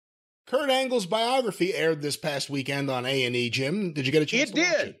Kurt Angle's biography aired this past weekend on A&E, Jim. Did you get a chance to watch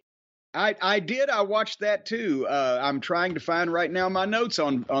it? I did. I watched that too. I'm trying to find right now my notes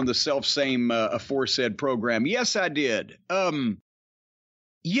on the self-same aforesaid program. Yes, I did. I've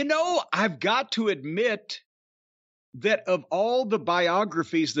got to admit that of all the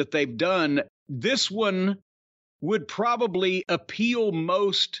biographies that they've done, this one would probably appeal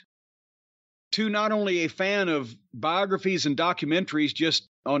most to not only a fan of biographies and documentaries just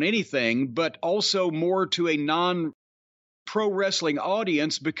on anything, but also more to a non-pro wrestling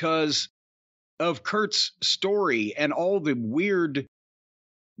audience because of Kurt's story and all the weird,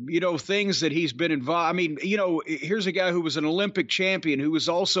 things that he's been involved. I mean, here's a guy who was an Olympic champion who was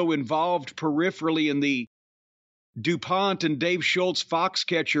also involved peripherally in the DuPont and Dave Schultz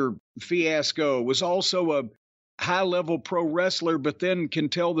Foxcatcher fiasco, was also a high-level pro wrestler, but then can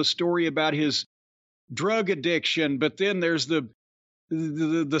tell the story about his drug addiction. But then there's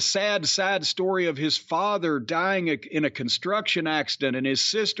the sad story of his father dying in a construction accident and his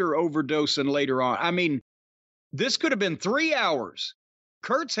sister overdosing later on. I mean, this could have been 3 hours.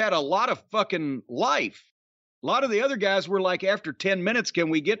 Kurt's had a lot of fucking life. A lot of the other guys were like, after 10 minutes, can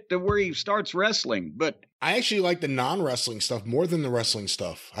we get to where he starts wrestling? But I actually like the non-wrestling stuff more than the wrestling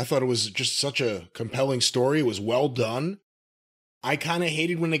stuff. I thought it was just such a compelling story. It was well done. I kind of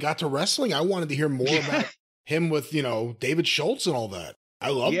hated when they got to wrestling. I wanted to hear more about him with, David Schultz and all that. I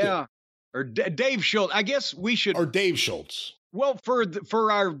loved it. Yeah. Or Dave Schultz. I guess we should. Or Dave Schultz. Well,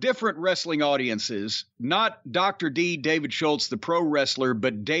 for our different wrestling audiences, not Dr. D, David Schultz, the pro wrestler,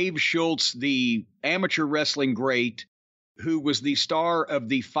 but Dave Schultz, the amateur wrestling great, who was the star of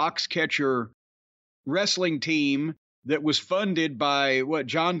the Foxcatcher wrestling team that was funded by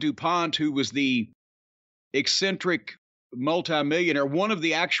John DuPont, who was the eccentric multimillionaire, one of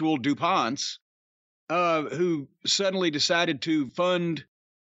the actual DuPonts, who suddenly decided to fund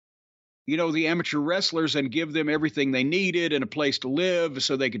the amateur wrestlers and give them everything they needed and a place to live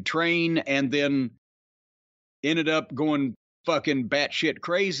so they could train, and then ended up going fucking batshit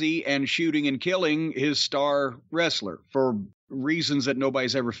crazy and shooting and killing his star wrestler for reasons that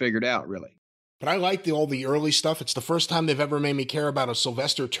nobody's ever figured out, really. But I liked all the early stuff. It's the first time they've ever made me care about a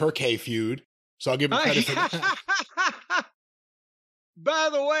Sylvester Turkey feud, so I'll give him credit for that. By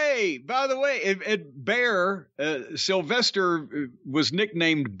the way, Bear, Sylvester was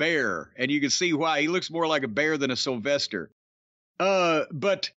nicknamed Bear, and you can see why. He looks more like a bear than a Sylvester.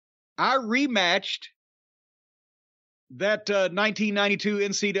 But I rematched that 1992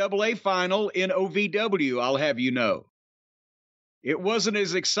 NCAA final in OVW, I'll have you know. It wasn't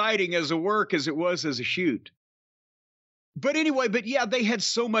as exciting as a work as it was as a shoot. But anyway, yeah, they had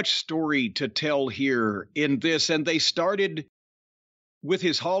so much story to tell here in this, and they started with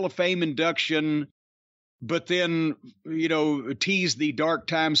his Hall of Fame induction, but then, tease the dark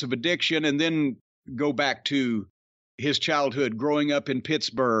times of addiction and then go back to his childhood growing up in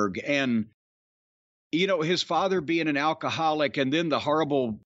Pittsburgh and, his father being an alcoholic, and then the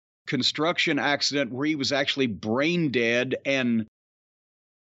horrible construction accident where he was actually brain dead and,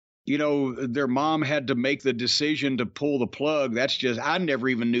 their mom had to make the decision to pull the plug. I never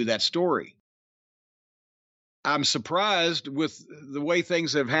even knew that story. I'm surprised with the way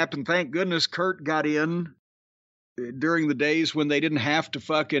things have happened. Thank goodness Kurt got in during the days when they didn't have to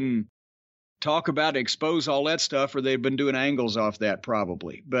fucking talk about, expose all that stuff, or they've been doing angles off that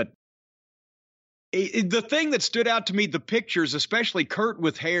probably. But the thing that stood out to me, the pictures, especially Kurt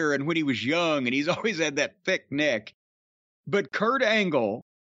with hair and when he was young, and he's always had that thick neck. But Kurt Angle,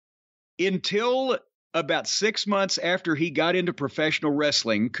 until about 6 months after he got into professional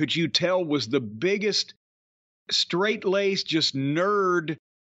wrestling, could you tell was the biggest straight-laced, just nerd,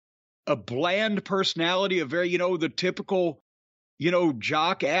 a bland personality, a very, the typical,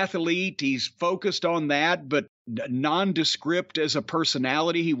 jock athlete. He's focused on that, but nondescript as a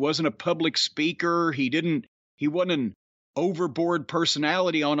personality. He wasn't a public speaker. He wasn't an overboard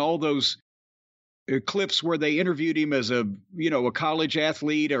personality on all those clips where they interviewed him as a college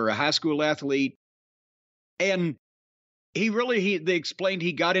athlete or a high school athlete. And they explained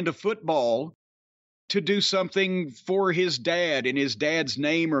he got into football to do something for his dad in his dad's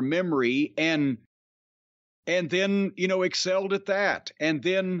name or memory, and then, excelled at that, and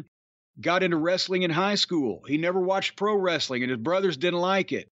then got into wrestling in high school. He never watched pro wrestling, and his brothers didn't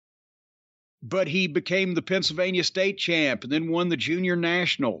like it. But he became the Pennsylvania state champ and then won the junior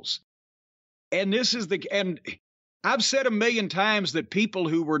nationals. And and I've said 1,000,000 times that people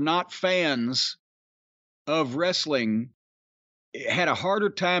who were not fans of wrestling had a harder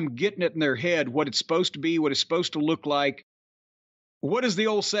time getting it in their head, what it's supposed to be, what it's supposed to look like. What is the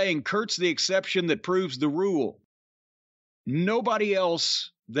old saying? Kurt's the exception that proves the rule. Nobody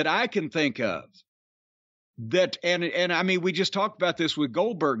else that I can think of that, and I mean, we just talked about this with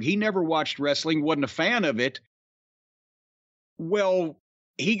Goldberg. He never watched wrestling, wasn't a fan of it. Well,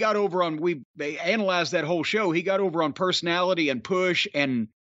 he got over on, they analyzed that whole show. He got over on personality and push and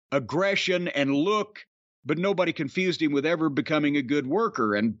aggression and look, but nobody confused him with ever becoming a good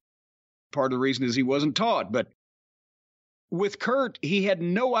worker. And part of the reason is he wasn't taught. But with Kurt, he had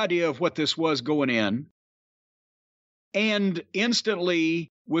no idea of what this was going in, and instantly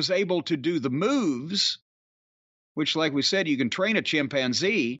was able to do the moves, which, like we said, you can train a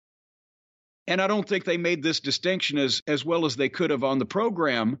chimpanzee. And I don't think they made this distinction as well as they could have on the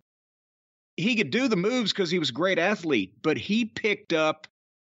program. He could do the moves because he was a great athlete, but he picked up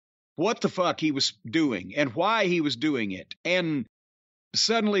what the fuck he was doing and why he was doing it. And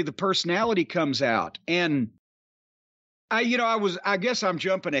suddenly the personality comes out. And I guess I'm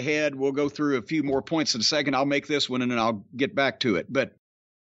jumping ahead. We'll go through a few more points in a second. I'll make this one and then I'll get back to it. But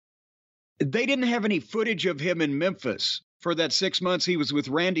they didn't have any footage of him in Memphis for that 6 months he was with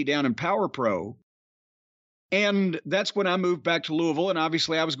Randy down in Power Pro. And that's when I moved back to Louisville. And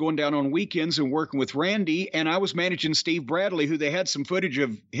obviously I was going down on weekends and working with Randy, and I was managing Steve Bradley, who they had some footage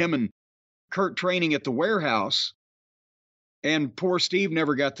of him and Kurt training at the warehouse. And poor Steve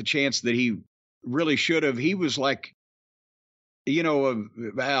never got the chance that he really should have. He was like,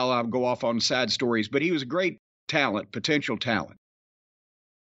 I'll go off on side stories, but he was a great talent, potential talent.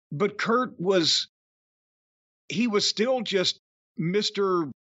 But Kurt was still just Mr.,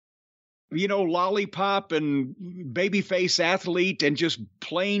 lollipop and babyface athlete and just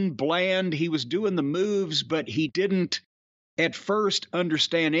plain bland. He was doing the moves, but he didn't at first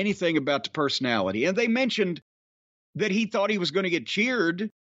understand anything about the personality. And they mentioned that he thought he was going to get cheered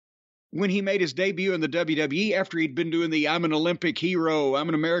when he made his debut in the WWE after he'd been doing the I'm an Olympic hero, I'm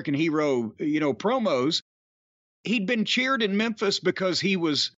an American hero, promos. He'd been cheered in Memphis because he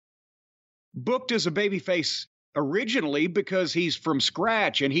was booked as a babyface originally because he's from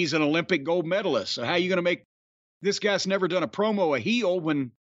scratch and he's an Olympic gold medalist. So how are you going to make this guy's never done a promo a heel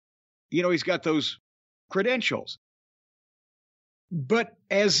when, he's got those credentials? But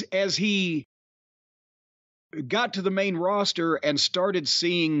as he got to the main roster and started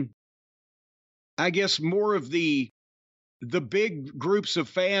seeing, I guess, more of the big groups of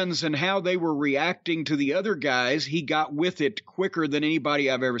fans and how they were reacting to the other guys, he got with it quicker than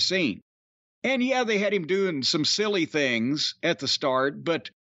anybody I've ever seen. And yeah, they had him doing some silly things at the start, but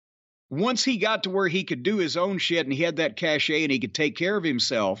once he got to where he could do his own shit and he had that cachet and he could take care of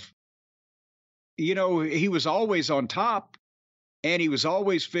himself, he was always on top and he was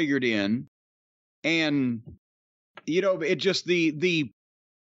always figured in. And, it just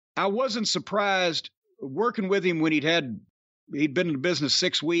I wasn't surprised working with him when he'd been in the business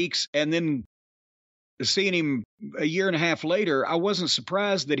 6 weeks and then seeing him a year and a half later. I wasn't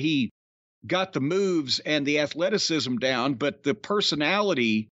surprised that he got the moves and the athleticism down, but the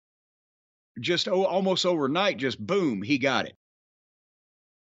personality just almost overnight, just boom, he got it.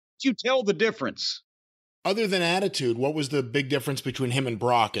 You tell the difference. Other than attitude, what was the big difference between him and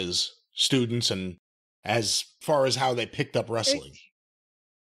Brock as students and as far as how they picked up wrestling?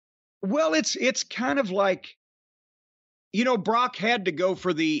 Well, it's kind of like, Brock had to go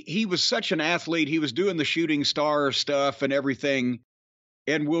for he was such an athlete. He was doing the shooting star stuff and everything.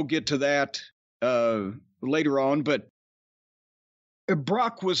 And we'll get to that later on. But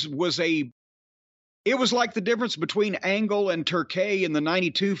Brock it was like the difference between Angle and Turkey in the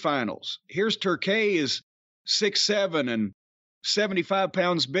 92 finals. Here's Turkey is 6'7" and 75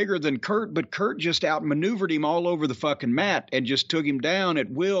 pounds bigger than Kurt, but Kurt just outmaneuvered him all over the fucking mat and just took him down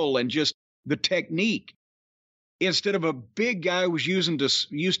at will, and just the technique instead of a big guy who was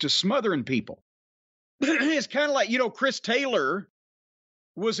used to smothering people. It's kind of like, Chris Taylor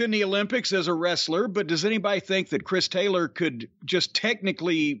was in the Olympics as a wrestler, but does anybody think that Chris Taylor could just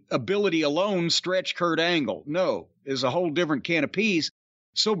technically, ability alone, stretch Kurt Angle? No, it's a whole different can of peas.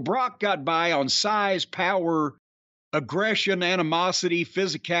 So Brock got by on size, power, aggression, animosity,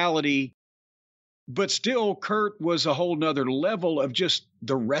 physicality, but still Kurt was a whole nother level of just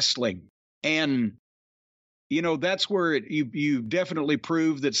the wrestling. And, that's where you definitely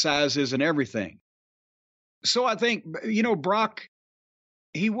prove that size isn't everything. So I think, Brock,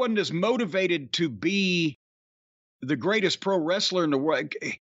 he wasn't as motivated to be the greatest pro wrestler in the world.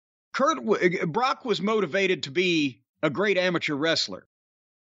 Brock was motivated to be a great amateur wrestler.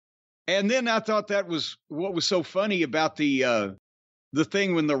 And then I thought that was what was so funny about the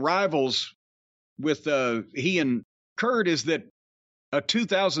thing when the Rivals with he and Kurt is that a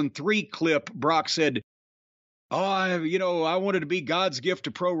 2003 clip, Brock said, Oh, I wanted to be God's gift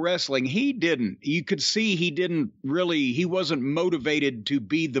to pro wrestling. He didn't. You could see he wasn't motivated to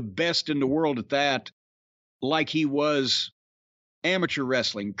be the best in the world at that like he was amateur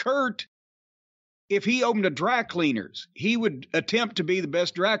wrestling. Kurt, if he opened a dry cleaners, he would attempt to be the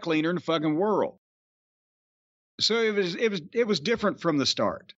best dry cleaner in the fucking world. So it was different from the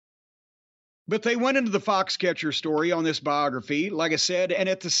start. But they went into the Foxcatcher story on this biography, like I said, and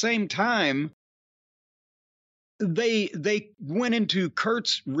at the same time, they went into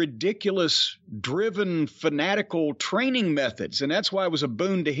Kurt's ridiculous, driven, fanatical training methods. And that's why it was a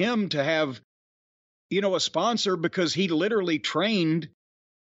boon to him to have, a sponsor, because he literally trained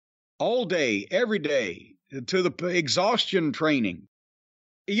all day, every day, to the exhaustion training.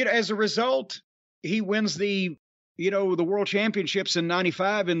 As a result, he wins the World Championships in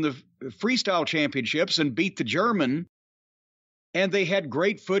 95 in the freestyle championships and beat the German. And they had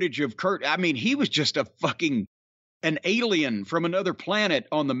great footage of Kurt. I mean, he was just an alien from another planet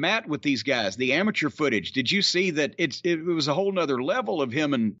on the mat with these guys. The amateur footage. Did you see that? It was a whole nother level of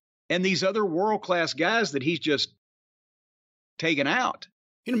him and these other world-class guys that he's just taken out.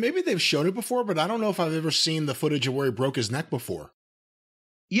 Maybe they've shown it before, but I don't know if I've ever seen the footage of where he broke his neck before.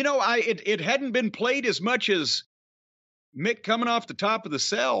 It hadn't been played as much as Mick coming off the top of the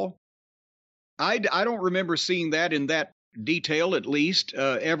cell. I don't remember seeing that in that detail, at least,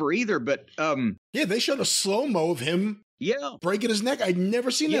 ever either. But yeah, they showed a slow-mo of him breaking his neck. I'd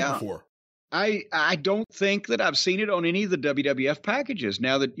never seen that before. I don't think that I've seen it on any of the WWF packages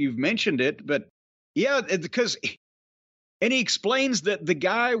now that you've mentioned it. But yeah, because, and he explains that the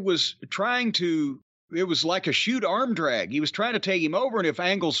guy was it was like a shoot arm drag. He was trying to take him over, and if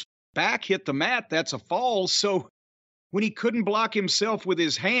Angle's back hit the mat, that's a fall. So when he couldn't block himself with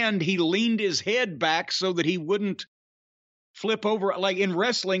his hand, he leaned his head back so that he wouldn't flip over. Like in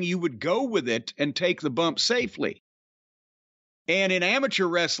wrestling, you would go with it and take the bump safely. And in amateur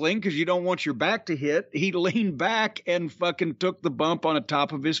wrestling, because you don't want your back to hit, he leaned back and fucking took the bump on the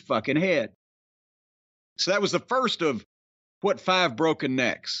top of his fucking head. So that was the first of 5 broken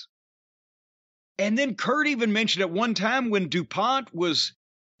necks. And then Kurt even mentioned at one time when DuPont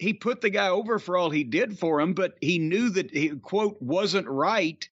he put the guy over for all he did for him, but he knew that he, quote, wasn't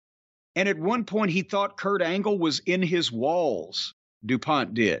right. And at one point he thought Kurt Angle was in his walls.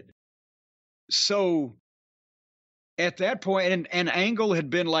 DuPont did. So at that point, and Angle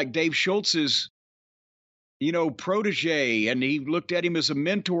had been like Dave Schultz's, protege, and he looked at him as a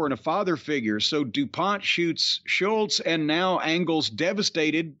mentor and a father figure. So DuPont shoots Schultz, and now Angle's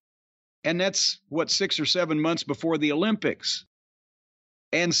devastated. And that's 6 or 7 months before the Olympics.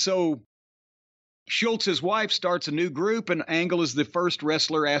 And so Schultz's wife starts a new group, and Angle is the first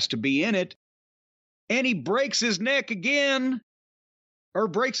wrestler asked to be in it. And he breaks his neck again, or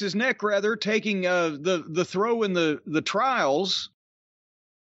breaks his neck rather, taking the throw in the trials.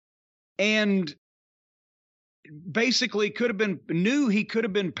 And basically knew he could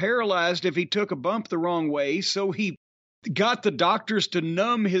have been paralyzed if he took a bump the wrong way. So he got the doctors to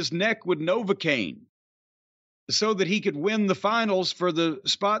numb his neck with Novocaine so that he could win the finals for the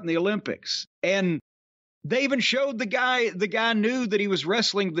spot in the Olympics. And they even showed the guy knew that he was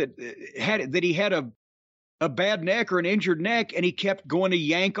wrestling, that he had a bad neck or an injured neck, and he kept going to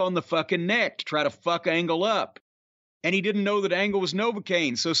yank on the fucking neck to try to fuck Angle up. And he didn't know that Angle was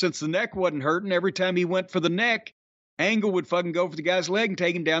Novocaine. So since the neck wasn't hurting, every time he went for the neck, Angle would fucking go for the guy's leg and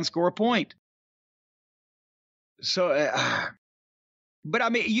take him down, score a point. So, but I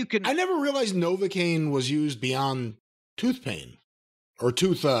mean, I never realized Novocaine was used beyond tooth pain or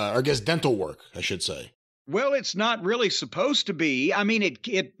I guess dental work, I should say. Well, it's not really supposed to be. I mean,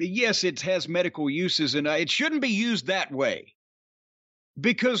 yes, it has medical uses, and it shouldn't be used that way.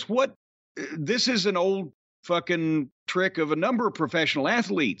 Because this is an old fucking trick of a number of professional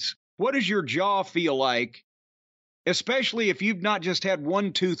athletes. What does your jaw feel like? Especially if you've not just had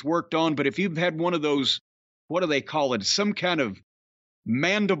one tooth worked on, but if you've had one of those, what do they call it? Some kind of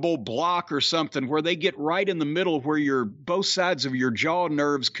mandible block or something where they get right in the middle where both sides of your jaw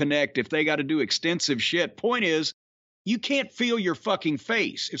nerves connect if they got to do extensive shit. Point is, you can't feel your fucking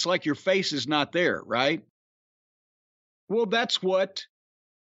face. It's like your face is not there, right? Well, that's what,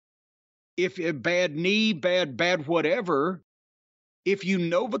 if a bad knee, bad whatever, if you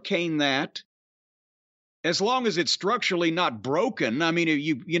Novocaine that, as long as it's structurally not broken, I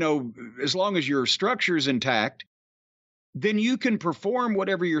mean, as long as your structure is intact, then you can perform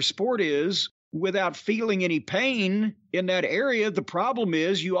whatever your sport is without feeling any pain in that area. The problem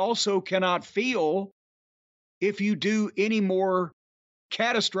is you also cannot feel if you do any more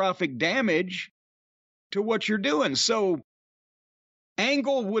catastrophic damage to what you're doing. So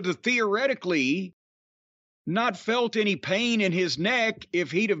Angle would have theoretically not felt any pain in his neck.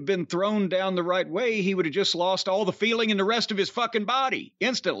 If he'd have been thrown down the right way, he would have just lost all the feeling in the rest of his fucking body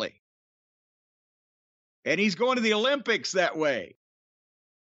instantly. And he's going to the Olympics that way.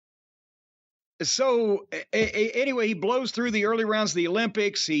 So anyway, he blows through the early rounds of the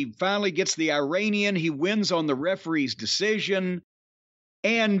Olympics. He finally gets the Iranian. He wins on the referee's decision.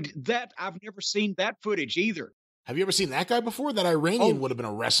 And that, I've never seen that footage either. Have you ever seen that guy before? That Iranian would have been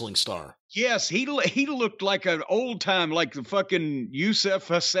a wrestling star. Yes, he looked like an old time, like the fucking Yusuf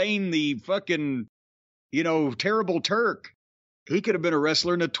Hussein, the fucking, terrible Turk. He could have been a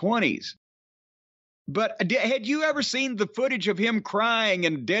wrestler in the 20s. But had you ever seen the footage of him crying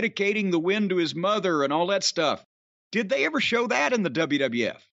and dedicating the win to his mother and all that stuff? Did they ever show that in the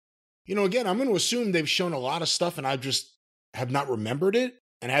WWF? Again, I'm going to assume they've shown a lot of stuff and I just have not remembered it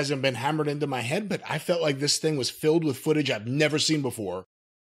and hasn't been hammered into my head, but I felt like this thing was filled with footage I've never seen before.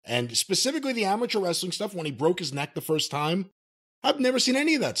 And specifically the amateur wrestling stuff, when he broke his neck the first time, I've never seen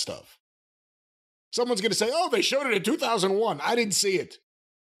any of that stuff. Someone's going to say, oh, they showed it in 2001. I didn't see it.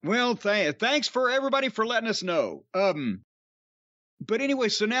 Well, thanks for everybody for letting us know. But anyway,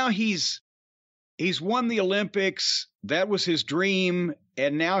 so now he's won the Olympics. That was his dream.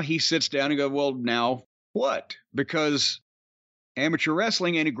 And now he sits down and goes, well, now what? Because amateur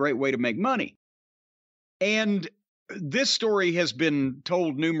wrestling ain't a great way to make money. And this story has been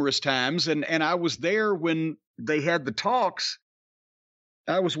told numerous times. And I was there when they had the talks.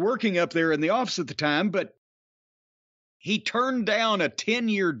 I was working up there in the office at the time, but he turned down a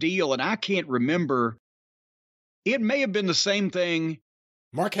 10-year deal, and I can't remember. It may have been the same thing.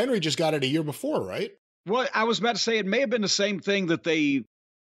 Mark Henry just got it a year before, right? Well, I was about to say it may have been the same thing that they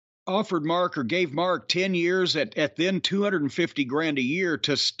offered Mark or gave Mark 10 years at then $250,000 a year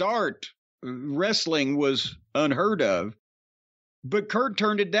to start. Wrestling was unheard of. But Kurt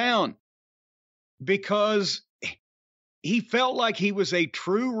turned it down because he felt like he was a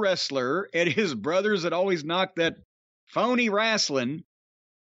true wrestler, and his brothers had always knocked that phony wrestling.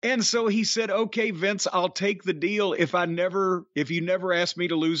 And so he said, okay, Vince, I'll take the deal if you never ask me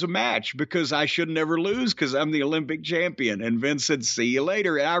to lose a match, because I should never lose because I'm the Olympic champion. And Vince said, see you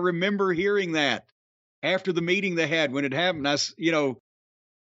later. And I remember hearing that after the meeting they had when it happened.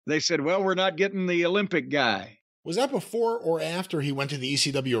 They said, well, we're not getting the Olympic guy. Was that before or after he went to the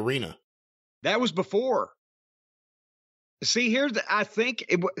ECW arena? That was before. See, I think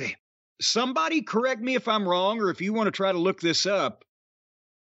somebody correct me if I'm wrong, or if you want to try to look this up,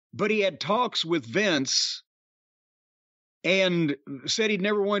 but he had talks with Vince and said he'd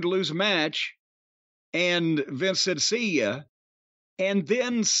never wanted to lose a match. And Vince said, see ya. And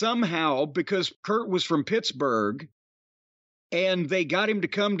then somehow, because Kurt was from Pittsburgh, and they got him to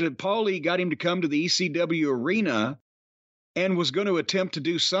come to, Paulie got him to come to the ECW arena and was going to attempt to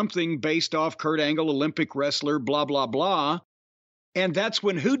do something based off Kurt Angle, Olympic wrestler, blah, blah, blah. And that's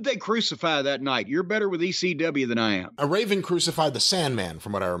when, who'd they crucify that night? You're better with ECW than I am. A Raven crucified the Sandman,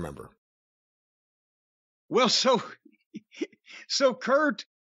 from what I remember. Well, so Kurt,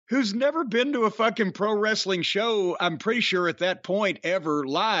 who's never been to a fucking pro wrestling show, I'm pretty sure at that point ever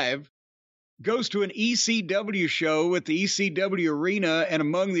live, goes to an ECW show at the ECW arena, and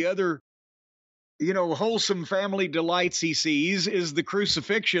among the other, wholesome family delights he sees is the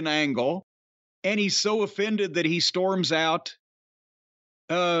crucifixion angle. And he's so offended that he storms out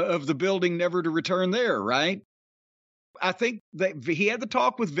of the building, never to return there, right? I think that he had the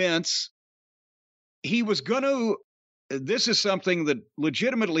talk with Vince. He was this is something that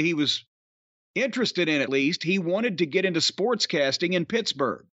legitimately he was interested in, at least. He wanted to get into sportscasting in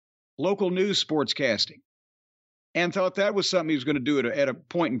Pittsburgh, local news sportscasting, and thought that was something he was going to do at a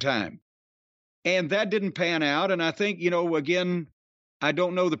point in time. And that didn't pan out. And I think, again, I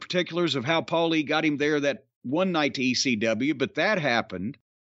don't know the particulars of how Paulie got him there that one night to ECW, but that happened.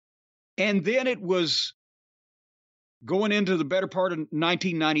 And then it was going into the better part of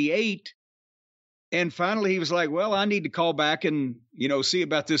 1998. And finally he was like, well, I need to call back and, see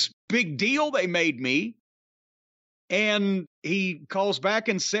about this big deal they made me. And he calls back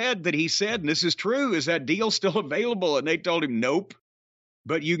and said, and this is true, is that deal still available? And they told him, nope,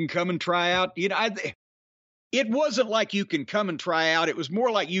 but you can come and try out. It wasn't like you can come and try out. It was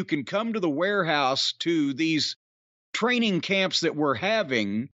more like you can come to the warehouse to these training camps that we're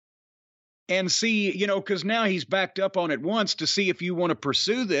having and see, because now he's backed up on it once to see if you want to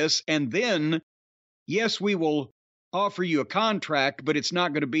pursue this. And then, yes, we will offer you a contract, but it's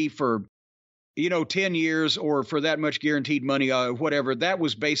not going to be for, 10 years or for that much guaranteed money, whatever. That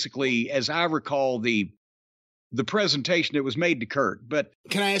was basically, as I recall, the presentation that was made to Kurt. But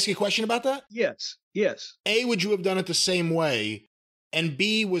can I ask you a question about that? Yes. A, would you have done it the same way And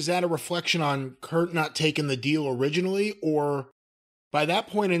B, was that a reflection on Kurt not taking the deal originally? Or by that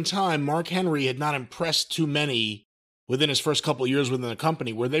point in time, Mark Henry had not impressed too many within his first couple of years within the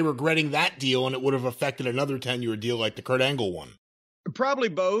company? Were they regretting that deal and it would have affected another 10-year deal like the Kurt Angle one? Probably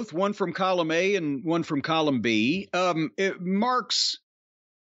both, one from column A and one from column B. Mark's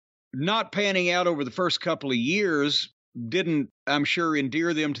not panning out over the first couple of years didn't, I'm sure,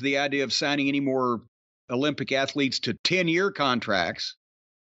 endear them to the idea of signing any more Olympic athletes to 10-year contracts.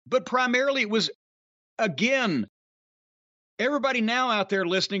 But primarily it was, again, everybody now out there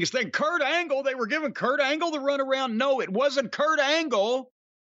listening is thinking, Kurt Angle, they were giving Kurt Angle the runaround. No, it wasn't Kurt Angle.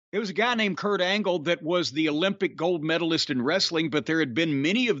 It was a guy named Kurt Angle that was the Olympic gold medalist in wrestling, but there had been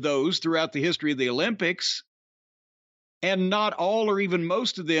many of those throughout the history of the Olympics. And not all or even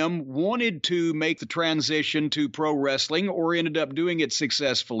most of them wanted to make the transition to pro wrestling or ended up doing it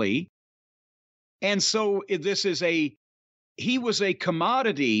successfully. And so he was a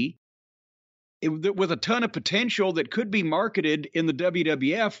commodity with a ton of potential that could be marketed in the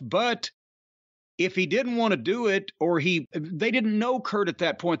WWF, but if he didn't want to do it, or they didn't know Kurt at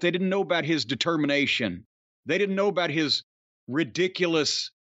that point. They didn't know about his determination. They didn't know about his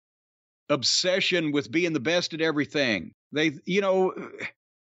ridiculous obsession with being the best at everything. So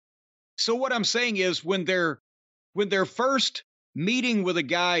what I'm saying is when their first meeting with a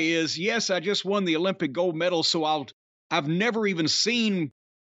guy is, yes, I just won the Olympic gold medal, so I've never even seen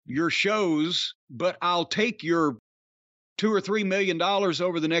your shows, but I'll take your $2 or $3 million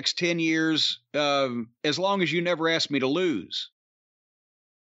over the next 10 years, as long as you never ask me to lose.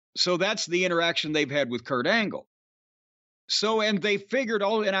 So that's the interaction they've had with Kurt Angle. So, and they figured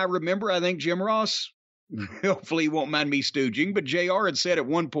and I remember, I think Jim Ross, hopefully he won't mind me stooging, but JR had said at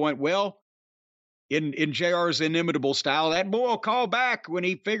one point, well, in JR's inimitable style, that boy will call back when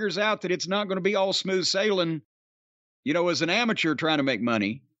he figures out that it's not going to be all smooth sailing, as an amateur trying to make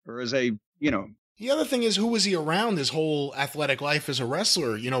money, or as a. The other thing is, who was he around his whole athletic life as a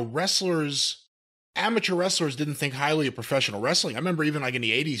wrestler? Amateur wrestlers didn't think highly of professional wrestling. I remember even like in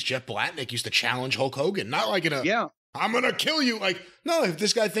the 80s, Jeff Blatnick used to challenge Hulk Hogan. Not like I'm going to kill you. Like, no, if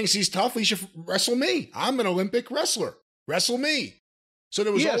this guy thinks he's tough, he should wrestle me. I'm an Olympic wrestler. Wrestle me. So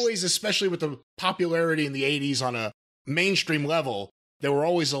there was always, especially with the popularity in the 80s on a mainstream level, there were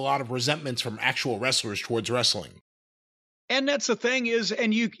always a lot of resentments from actual wrestlers towards wrestling. And that's the thing is,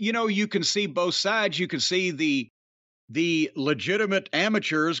 and you can see both sides. You can see the legitimate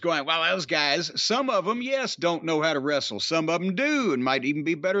amateurs going, well, those guys, some of them, yes, don't know how to wrestle. Some of them do and might even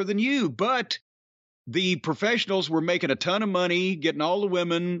be better than you. But the professionals were making a ton of money, getting all the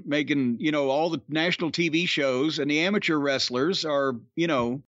women, making, all the national TV shows, and the amateur wrestlers are,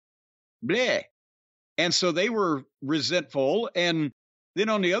 bleh. And so they were resentful. And then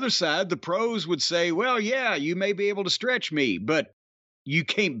on the other side, the pros would say, well, yeah, you may be able to stretch me, but you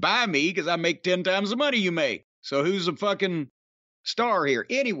can't buy me because I make 10 times the money you make. So who's the fucking star here?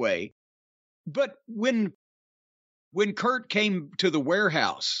 Anyway, but when Kurt came to the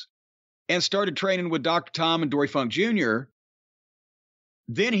warehouse and started training with Dr. Tom and Dory Funk Jr.,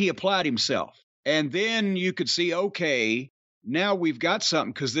 then he applied himself. And then you could see, okay, now we've got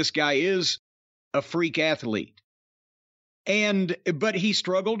something because this guy is a freak athlete. But he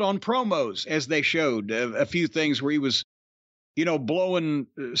struggled on promos, as they showed a few things where he was, blowing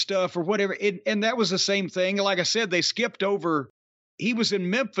stuff or whatever. And that was the same thing. Like I said, they skipped over. He was in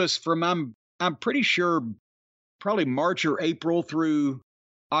Memphis from, I'm pretty sure, probably March or April through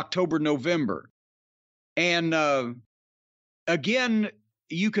October, November. And again,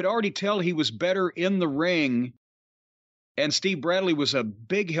 you could already tell he was better in the ring. And Steve Bradley was a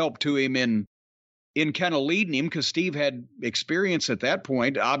big help to him in kind of leading him, because Steve had experience at that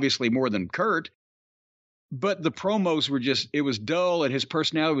point, obviously more than Kurt. But the promos were it was dull, and his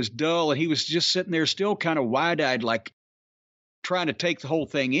personality was dull, and he was just sitting there still kind of wide-eyed, like trying to take the whole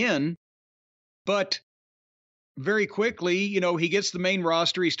thing in. But very quickly, he gets the main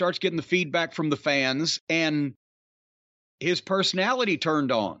roster, he starts getting the feedback from the fans, and his personality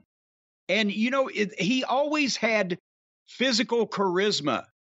turned on. And, he always had physical charisma.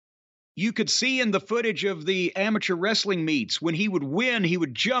 You could see in the footage of the amateur wrestling meets, when he would win, he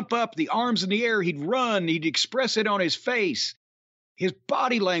would jump up, the arms in the air, he'd run, he'd express it on his face. His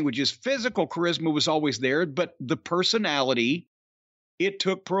body language, his physical charisma was always there, but the personality, it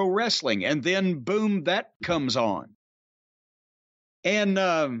took pro wrestling. And then, boom, that comes on. And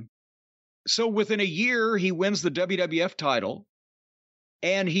so within a year, he wins the WWF title.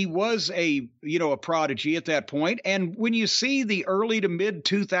 And he was a prodigy at that point. And when you see the early to mid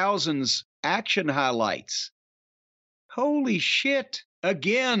 2000s action highlights, holy shit,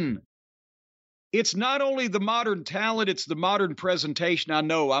 again, it's not only the modern talent, it's the modern presentation. I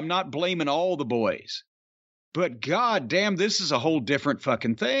know I'm not blaming all the boys, but God damn, this is a whole different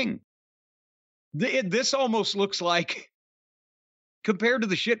fucking thing. This almost looks like, compared to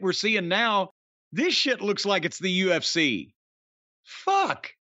the shit we're seeing now, this shit looks like it's the UFC.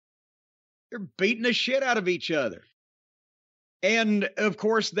 Fuck. They're beating the shit out of each other. And of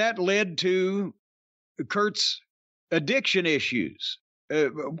course, that led to Kurt's addiction issues,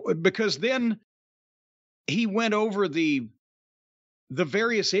 because then he went over the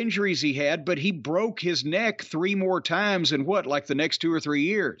various injuries he had, but he broke his neck 3 more times in like the next 2 or 3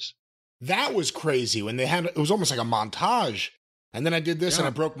 years. That was crazy when it was almost like a montage. And then I did this and I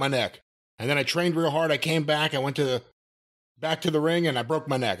broke my neck. And then I trained real hard. I came back. I went back to the ring and I broke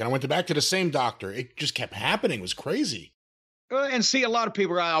my neck. And I went back to the same doctor. It just kept happening. It was crazy. And see, a lot of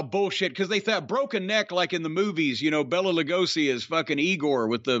people are bullshit because they thought broken neck, like in the movies, Bela Lugosi is fucking Igor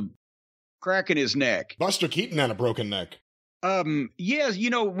with the crack in his neck. Buster Keaton had a broken neck. Yes,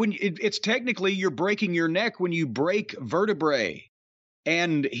 when it's technically you're breaking your neck when you break vertebrae.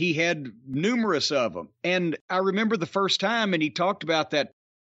 And he had numerous of them. And I remember the first time, and he talked about that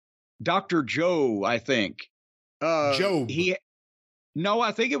Dr. Joe, I think. Joe. No,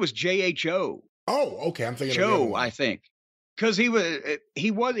 I think it was JHO. Oh, okay. I'm thinking Joe, I think. Because he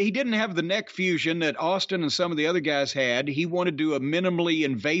didn't have the neck fusion that Austin and some of the other guys had. He wanted to do a minimally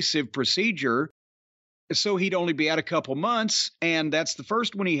invasive procedure, so he'd only be out a couple months, and that's the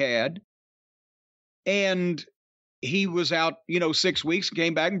first one he had. And he was out, 6 weeks,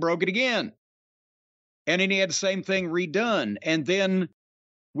 came back and broke it again. And then he had the same thing redone. And then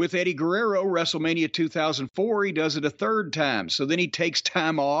with Eddie Guerrero, WrestleMania 2004, he does it a third time. So then he takes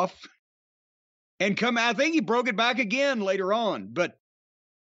time off and I think he broke it back again later on. But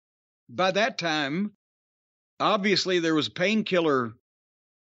by that time, obviously there was a painkiller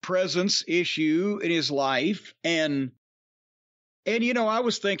presence issue in his life. And I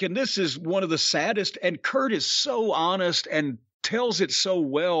was thinking, this is one of the saddest, and Kurt is so honest and tells it so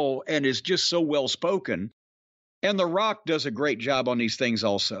well and is just so well spoken. And The Rock does a great job on these things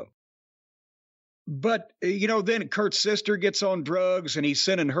also. But, then Kurt's sister gets on drugs and he's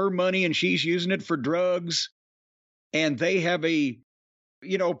sending her money and she's using it for drugs. And they have a,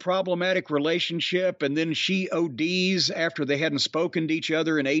 problematic relationship. And then she ODs after they hadn't spoken to each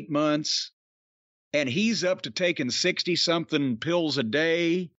other in 8 months. And he's up to taking 60-something pills a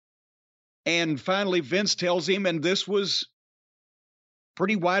day. And finally, Vince tells him, and this was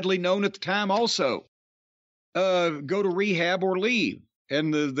pretty widely known at the time also, go to rehab or leave.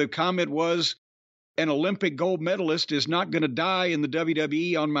 And the comment was, an Olympic gold medalist is not going to die in the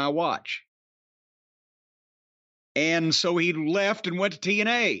WWE on my watch. And so he left and went to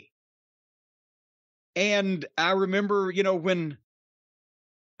TNA. And I remember, when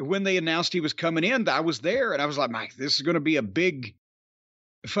they announced he was coming in, I was there and I was like, Mike, this is going to be a big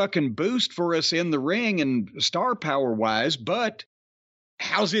fucking boost for us in the ring and star power wise, but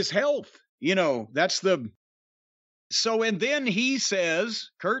how's his health? And then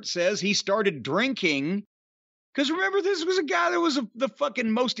Kurt says he started drinking, because remember, this was a guy that was the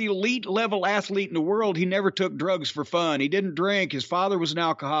fucking most elite level athlete in the world. He never took drugs for fun. He didn't drink. His father was an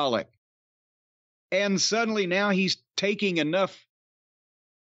alcoholic. And suddenly now he's taking enough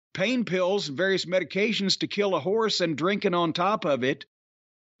pain pills and various medications to kill a horse and drinking on top of it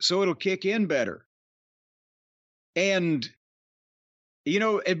so it'll kick in better. And,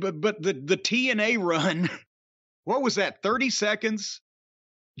 but the TNA run, what was that, 30 seconds?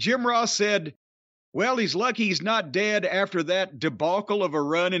 Jim Ross said, well, he's lucky he's not dead after that debacle of a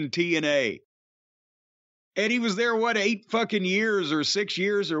run in TNA. And he was there, 8 fucking years or 6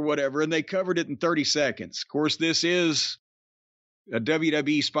 years or whatever, and they covered it in 30 seconds. Of course, this is a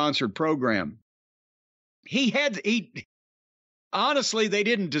WWE-sponsored program. Honestly, they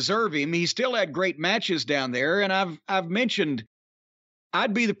didn't deserve him. He still had great matches down there, and I've mentioned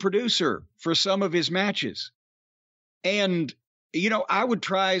I'd be the producer for some of his matches. And, I would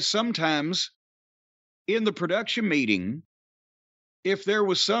try sometimes in the production meeting, if there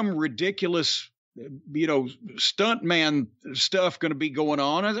was some ridiculous, stuntman stuff going to be going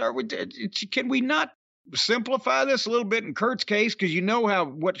on, can we not simplify this a little bit in Kurt's case? Because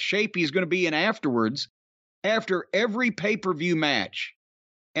what shape he's going to be in afterwards, after every pay-per-view match,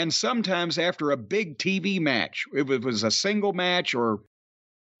 and sometimes after a big TV match, if it was a single match or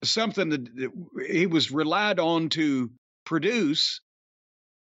something that he was relied on to produce,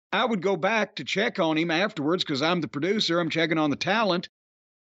 I would go back to check on him afterwards because I'm the producer. I'm checking on the talent.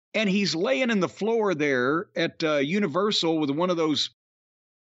 And he's laying in the floor there at Universal with one of those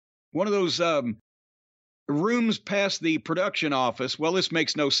rooms past the production office. Well, this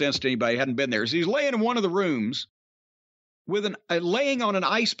makes no sense to anybody who hadn't been there. So he's laying in one of the rooms with laying on an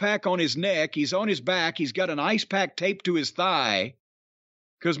ice pack on his neck. He's on his back. He's got an ice pack taped to his thigh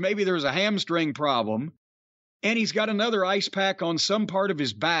because maybe there's a hamstring problem. And he's got another ice pack on some part of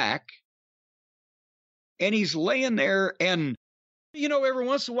his back. And he's laying there, and, every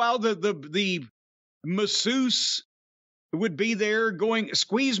once in a while, the masseuse would be there going,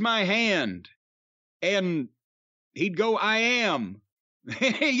 squeeze my hand. And he'd go, I am.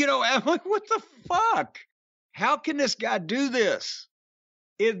 I'm like, what the fuck? How can this guy do this?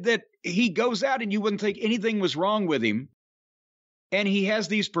 That he goes out and you wouldn't think anything was wrong with him. And he has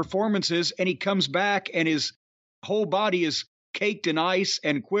these performances and he comes back and his whole body is caked in ice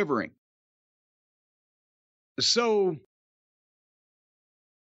and quivering. So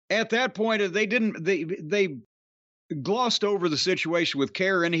at that point, they glossed over the situation with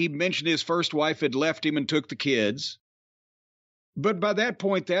Karen. He mentioned his first wife had left him and took the kids. But by that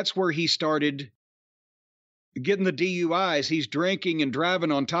point, that's where he started getting the DUIs. He's drinking and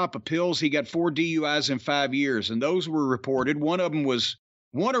driving on top of pills. He got 4 DUIs in 5 years, and those were reported. One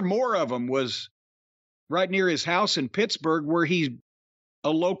or more of them was right near his house in Pittsburgh, where he's a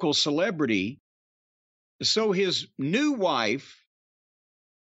local celebrity. So his new wife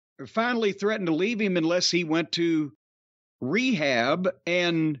finally threatened to leave him unless he went to rehab,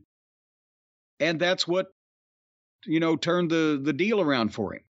 and that's what turned the deal around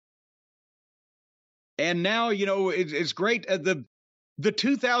for him. And now it's great. The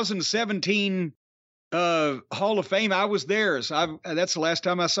 2017 Hall of Fame, I was there. So that's the last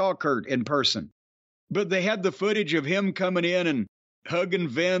time I saw Kurt in person. But they had the footage of him coming in and hugging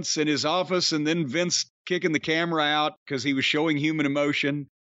Vince in his office, and then Vince kicking the camera out because he was showing human emotion.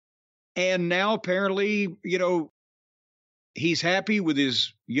 And now apparently, he's happy with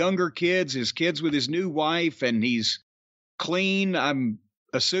his younger kids, his kids with his new wife, and he's clean, I'm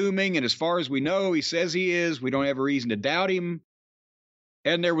assuming. And as far as we know, he says he is. We don't have a reason to doubt him.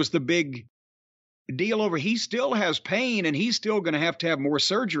 And there was the big deal over, he still has pain and he's still going to have more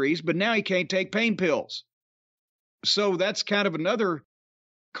surgeries, but now he can't take pain pills. So that's kind of another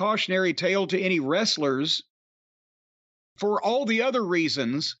cautionary tale to any wrestlers. For all the other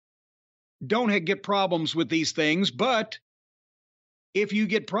reasons, don't get problems with these things. But if you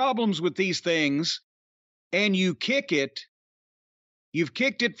get problems with these things and you kick it, you've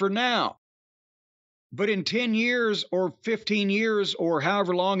kicked it for now. But in 10 years or 15 years or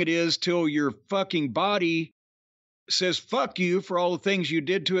however long it is till your fucking body says fuck you for all the things you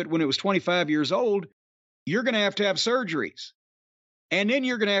did to it when it was 25 years old, you're going to have surgeries. And then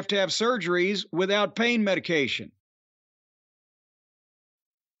you're going to have surgeries without pain medication.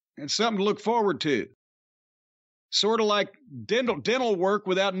 And something to look forward to. Sort of like dental work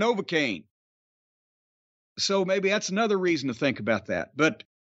without Novocaine. So maybe that's another reason to think about that. But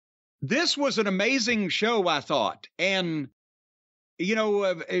this was an amazing show, I thought. And,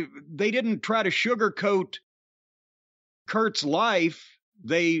 they didn't try to sugarcoat Kurt's life.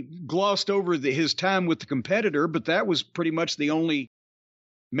 They glossed over his time with the competitor, but that was pretty much the only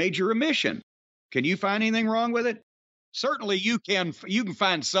major omission. Can you find anything wrong with it? Certainly you can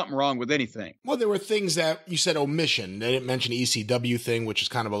find something wrong with anything. Well, there were things that you said omission. They didn't mention the ECW thing, which is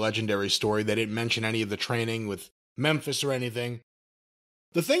kind of a legendary story. They didn't mention any of the training with Memphis or anything.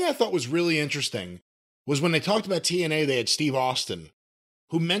 The thing I thought was really interesting was when they talked about TNA, they had Steve Austin,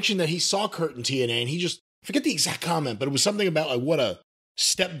 who mentioned that he saw Kurt in TNA, and he just, I forget the exact comment, but it was something about like what a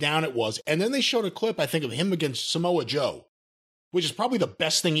step down it was. And then they showed a clip, I think, of him against Samoa Joe, which is probably the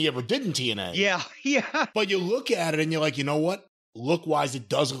best thing he ever did in TNA. Yeah. But you look at it and you're like, you know what? Look-wise, it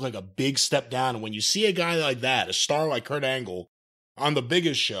does look like a big step down. And when you see a guy like that, a star like Kurt Angle, on the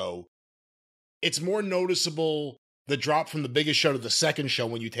biggest show, it's more noticeable the drop from the biggest show to the second show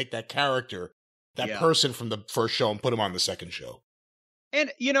when you take that character, that person from the first show and put him on the second show.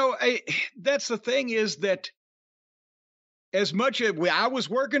 And, that's the thing is that as much as I was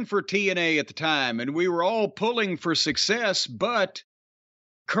working for TNA at the time and we were all pulling for success, but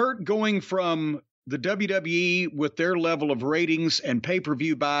Kurt going from the WWE with their level of ratings and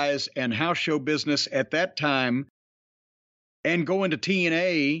pay-per-view buys and house show business at that time and going to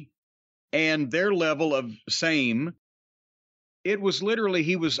TNA and their level of same, it was literally,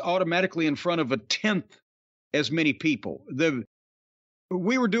 he was automatically in front of a 10th as many people.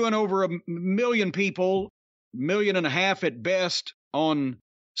 We were doing over 1 million people, 1.5 million at best on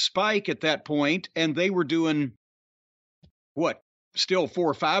Spike at that point, and they were doing still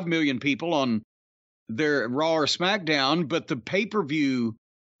 4 or 5 million people on their Raw or SmackDown, but the pay-per-view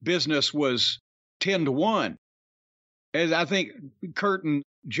business was 10 to 1. And I think Kurt and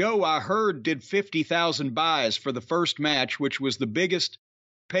Joe, I heard, did 50,000 buys for the first match, which was the biggest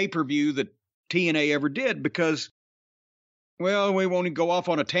pay-per-view that TNA ever did because, well, we won't go off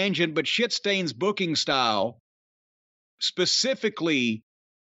on a tangent, but Shitstain's booking style specifically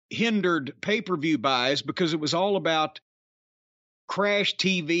hindered pay-per-view buys because it was all about crash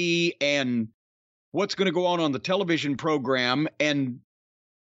TV and what's going to go on the television program and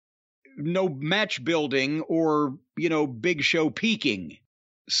no match building or, big show peaking.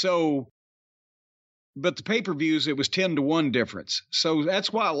 So, but the pay-per-views, it was 10-1 difference. So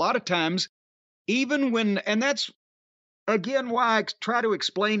that's why a lot of times, even when, and that's again why I try to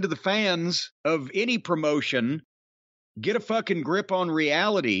explain to the fans of any promotion, get a fucking grip on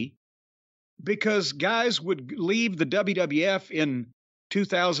reality, because guys would leave the WWF in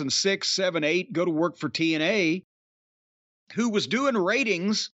 2006, 7, 8, go to work for TNA, who was doing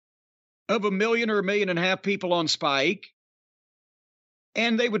ratings of 1 million or 1.5 million people on Spike.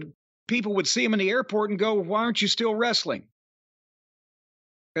 And people would see him in the airport and go, why aren't you still wrestling?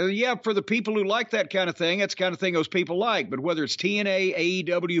 Yeah, for the people who like that kind of thing, that's the kind of thing those people like. But whether it's TNA,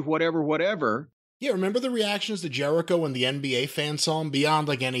 AEW, whatever. Yeah, remember the reactions to Jericho when the NBA fans saw him beyond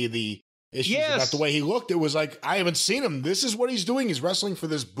like any of the issues about the way he looked? It was like, I haven't seen him. This is what he's doing. He's wrestling for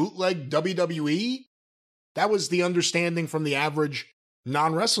this bootleg WWE. That was the understanding from the average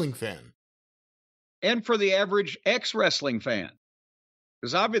non-wrestling fan. And for the average ex-wrestling fan.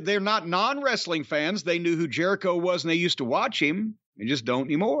 Because they're not non-wrestling fans. They knew who Jericho was and they used to watch him. They just don't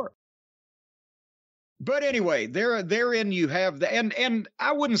anymore. But anyway, therein you have the, and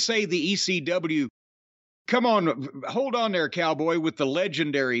I wouldn't say the ECW, come on, hold on there, cowboy, with the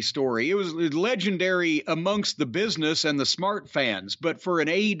legendary story. It was legendary amongst the business and the smart fans, but for an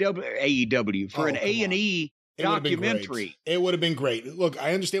AEW, for an A&E documentary. It would have been great. Look,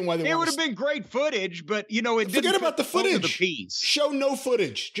 I understand why it would have been great footage, but it didn't forget about the footage. The piece. Show no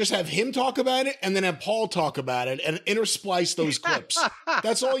footage. Just have him talk about it and then have Paul talk about it and intersplice those clips.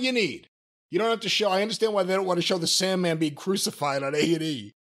 That's all you need. You don't have to show. I understand why they don't want to show the Sandman being crucified on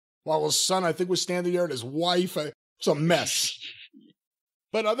A&E while his son, I think, was standing there and his wife. It's a mess.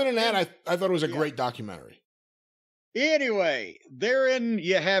 But other than that, I thought it was a great documentary. Anyway, therein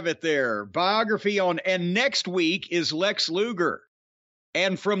you have it there. Biography on, and next week is Lex Luger.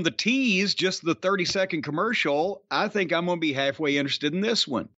 And from the tease, just the 30-second commercial, I think I'm going to be halfway interested in this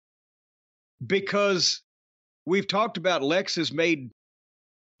one. Because we've talked about Lex has made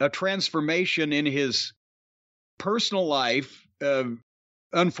a transformation in his personal life,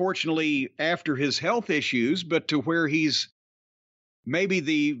 unfortunately after his health issues, but to where he's maybe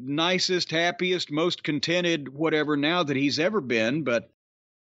the nicest, happiest, most contented, whatever now that he's ever been, but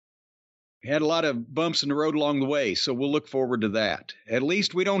had a lot of bumps in the road along the way. So we'll look forward to that. At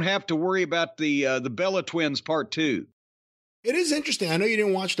least we don't have to worry about the Bella Twins Part 2. It is interesting. I know you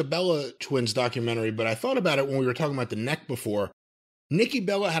didn't watch the Bella Twins documentary, but I thought about it when we were talking about the neck before. Nikki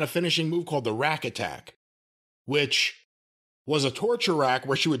Bella had a finishing move called the rack attack, which was a torture rack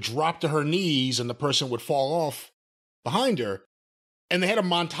where she would drop to her knees and the person would fall off behind her. And they had a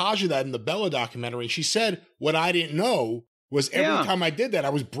montage of that in the Bella documentary. She said, what I didn't know was every time I did that, I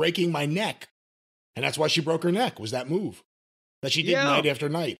was breaking my neck. And that's why she broke her neck, was that move that she did night after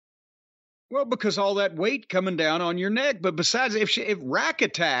night. Well, because all that weight coming down on your neck. But besides, if rack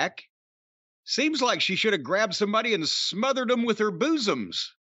attack, seems like she should have grabbed somebody and smothered them with her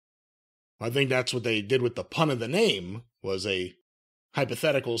bosoms. I think that's what they did with the pun of the name, was a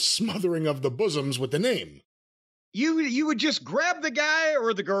hypothetical smothering of the bosoms with the name. You would just grab the guy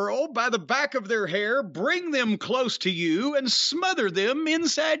or the girl by the back of their hair, bring them close to you, and smother them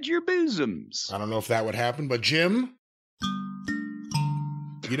inside your bosoms. I don't know if that would happen, but Jim,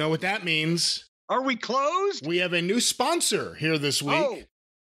 you know what that means. Are we closed? We have a new sponsor here this week. Oh,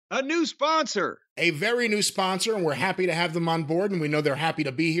 a new sponsor. A very new sponsor, and we're happy to have them on board, and we know they're happy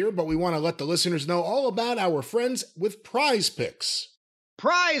to be here, but we want to let the listeners know all about our friends with Prize Picks.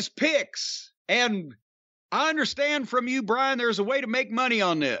 Prize Picks! And I understand from you, Brian, there's a way to make money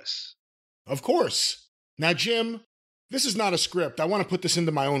on this. Of course. Now, Jim, this is not a script. I want to put this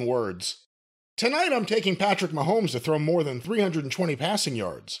into my own words. Tonight, I'm taking Patrick Mahomes to throw more than 320 passing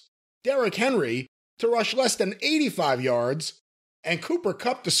yards, Derrick Henry to rush less than 85 yards, and Cooper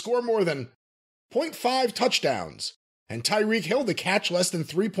Kupp to score more than 0.5 touchdowns, and Tyreek Hill to catch less than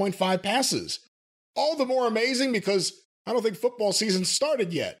 3.5 passes. All the more amazing because I don't think football season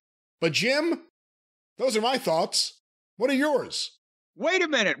started yet. But Jim, those are my thoughts. What are yours? Wait a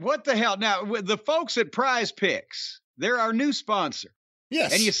minute. What the hell? Now, with the folks at Prize Picks, they're our new sponsor.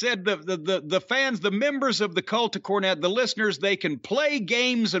 Yes. And you said the fans, the members of the Cult of Cornette, the listeners, they can play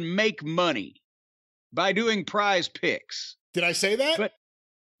games and make money by doing Prize Picks. Did I say that? But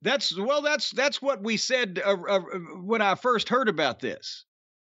That's what we said when I first heard about this.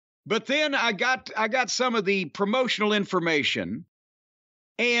 But then I got some of the promotional information,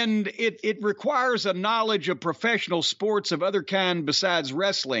 and it requires a knowledge of professional sports of other kind besides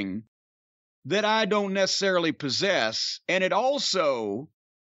wrestling that I don't necessarily possess, and it also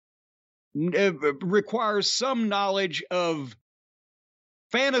requires some knowledge of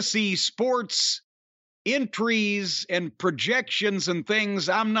fantasy sports entries and projections and things.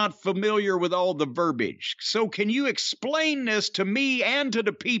 I'm not familiar with all the verbiage. So can you explain this to me and to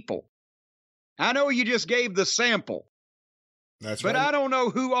the people? I know you just gave the sample. That's but right. I don't know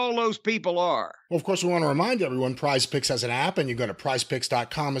who all those people are. Well, of course, we want to remind everyone Prize Picks has an app, and you go to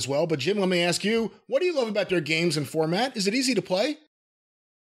prizepicks.com as well. But Jim, let me ask you, what do you love about their games and format? Is it easy to play?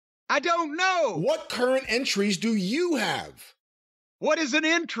 I don't know. What current entries do you have? What is an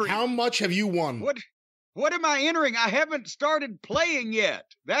entry? How much have you won? What am I entering? I haven't started playing yet.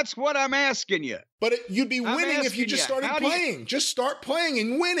 That's what I'm asking you. But you'd be winning if you just started playing. Just start playing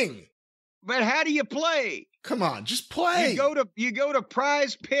and winning. But how do you play? Come on, just play. You go to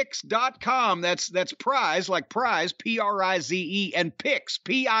prizepicks.com. That's prize, like prize, Prize, and picks,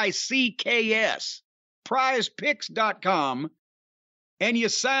 Picks. Prizepicks.com. And you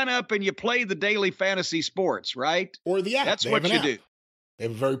sign up and you play the daily fantasy sports, right? Or the app. That's what you do. They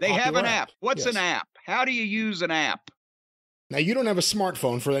have a very popular They have an app. What's yes. an app? How do you use an app? Now, you don't have a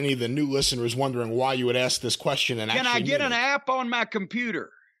smartphone, for any of the new listeners wondering why you would ask this question. And Can I get an app on my computer?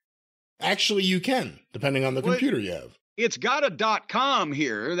 Actually, you can, depending on the computer you have. It's got a .com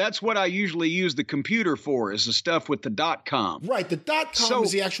here. That's what I usually use the computer for, is the stuff with the .com. Right, the .com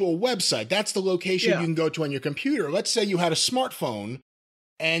is the actual website. That's the location you can go to on your computer. Let's say you had a smartphone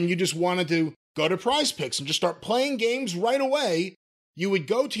and you just wanted to go to Prize Picks and just start playing games right away. You would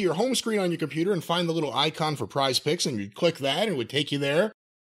go to your home screen on your computer and find the little icon for Prize Picks, and you'd click that, and it would take you there.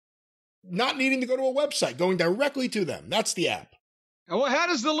 Not needing to go to a website, going directly to them. That's the app. Well, how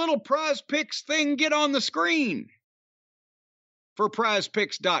does the little Prize Picks thing get on the screen for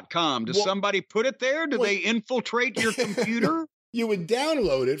prizepicks.com? Does somebody put it there? Do they infiltrate your computer? You would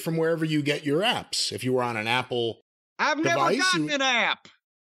download it from wherever you get your apps. If you were on an Apple I've device, never gotten an app.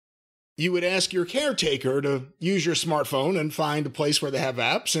 You would ask your caretaker to use your smartphone and find a place where they have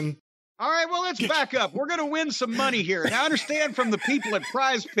apps. And all right, well, let's back up. We're going to win some money here. Now, I understand from the people at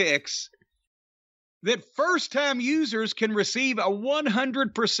Prize Picks that first-time users can receive a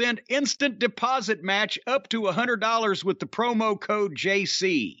 100% instant deposit match up to $100 with the promo code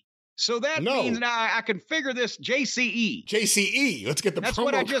JC. So that means now I can figure this JCE. JCE. Let's get the That's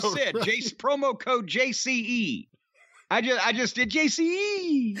promo code. That's what I just said. Right. Promo code JCE. I just did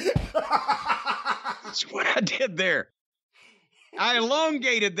JCE. That's what I did there. I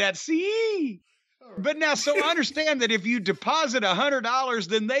elongated that CE. But now, so I understand that if you deposit $100,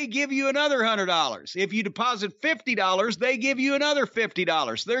 then they give you another $100. If you deposit $50, they give you another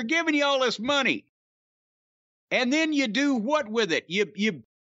 $50. They're giving you all this money. And then you do what with it?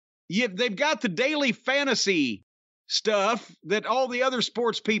 They've got the daily fantasy stuff that all the other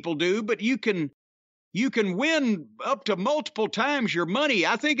sports people do, but you can win up to multiple times your money.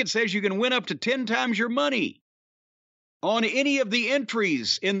 I think it says you can win up to 10 times your money on any of the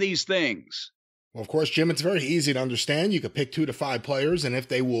entries in these things. Well, of course, Jim, it's very easy to understand. You could pick 2 to 5 players, and if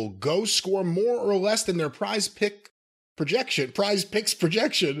they will go score more or less than their Prize Picks projection,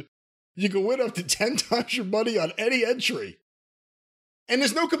 you can win up to 10 times your money on any entry. And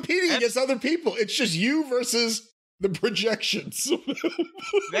there's no competing against other people. It's just you versus the projections.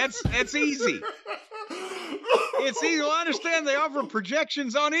 That's easy. It's easy. I understand they offer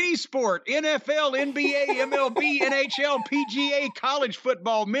projections on any sport: NFL, NBA, MLB, NHL, PGA, college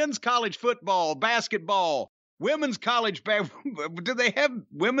football, men's college football, basketball, women's college do they have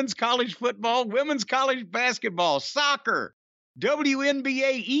women's college football, women's college basketball, soccer,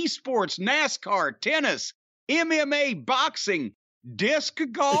 WNBA, esports, NASCAR, tennis, MMA, boxing, disc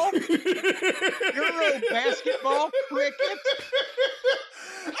golf, Euro basketball, cricket.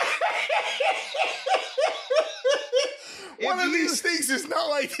 One of these things is not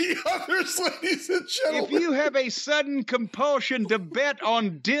like the others, ladies and gentlemen. If you have a sudden compulsion to bet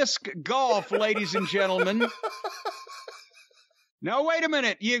on disc golf, ladies and gentlemen. No, wait a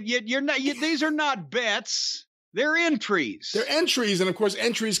minute. You're not. These are not bets. They're entries. They're entries, and of course,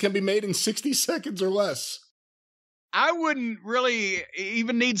 entries can be made in 60 seconds or less. I wouldn't really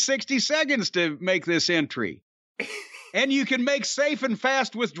even need 60 seconds to make this entry. And you can make safe and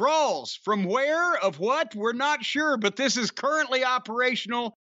fast withdrawals. From where, of what, we're not sure, but this is currently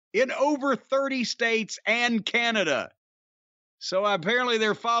operational in over 30 states and Canada. So apparently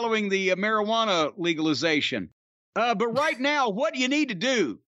they're following the marijuana legalization. But right now, what you need to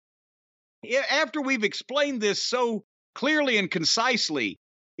do after we've explained this so clearly and concisely,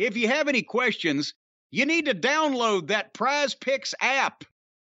 if you have any questions, you need to download that Prize Picks app,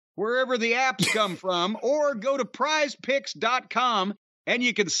 wherever the apps come from, or go to prizepicks.com and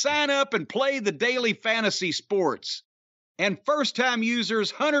you can sign up and play the daily fantasy sports. And first-time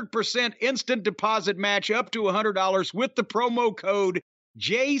users, 100% instant deposit match up to $100 with the promo code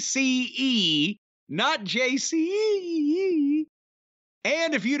JCE, not JCE.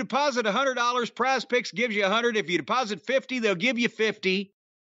 And if you deposit $100, Prize Picks gives you $100. If you deposit $50, they'll give you $50.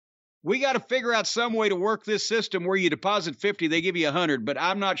 We got to figure out some way to work this system where you deposit $50, they give you $100, but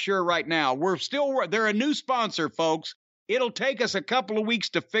I'm not sure right now. They're a new sponsor, folks. It'll take us a couple of weeks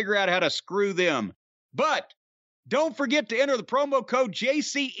to figure out how to screw them. But don't forget to enter the promo code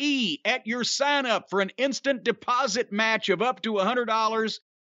JCE at your sign up for an instant deposit match of up to $100,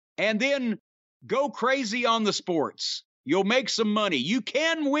 and then go crazy on the sports. You'll make some money. You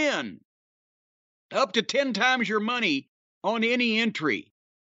can win up to 10 times your money on any entry.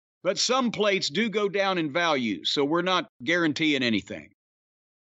 But some plates do go down in value, so we're not guaranteeing anything.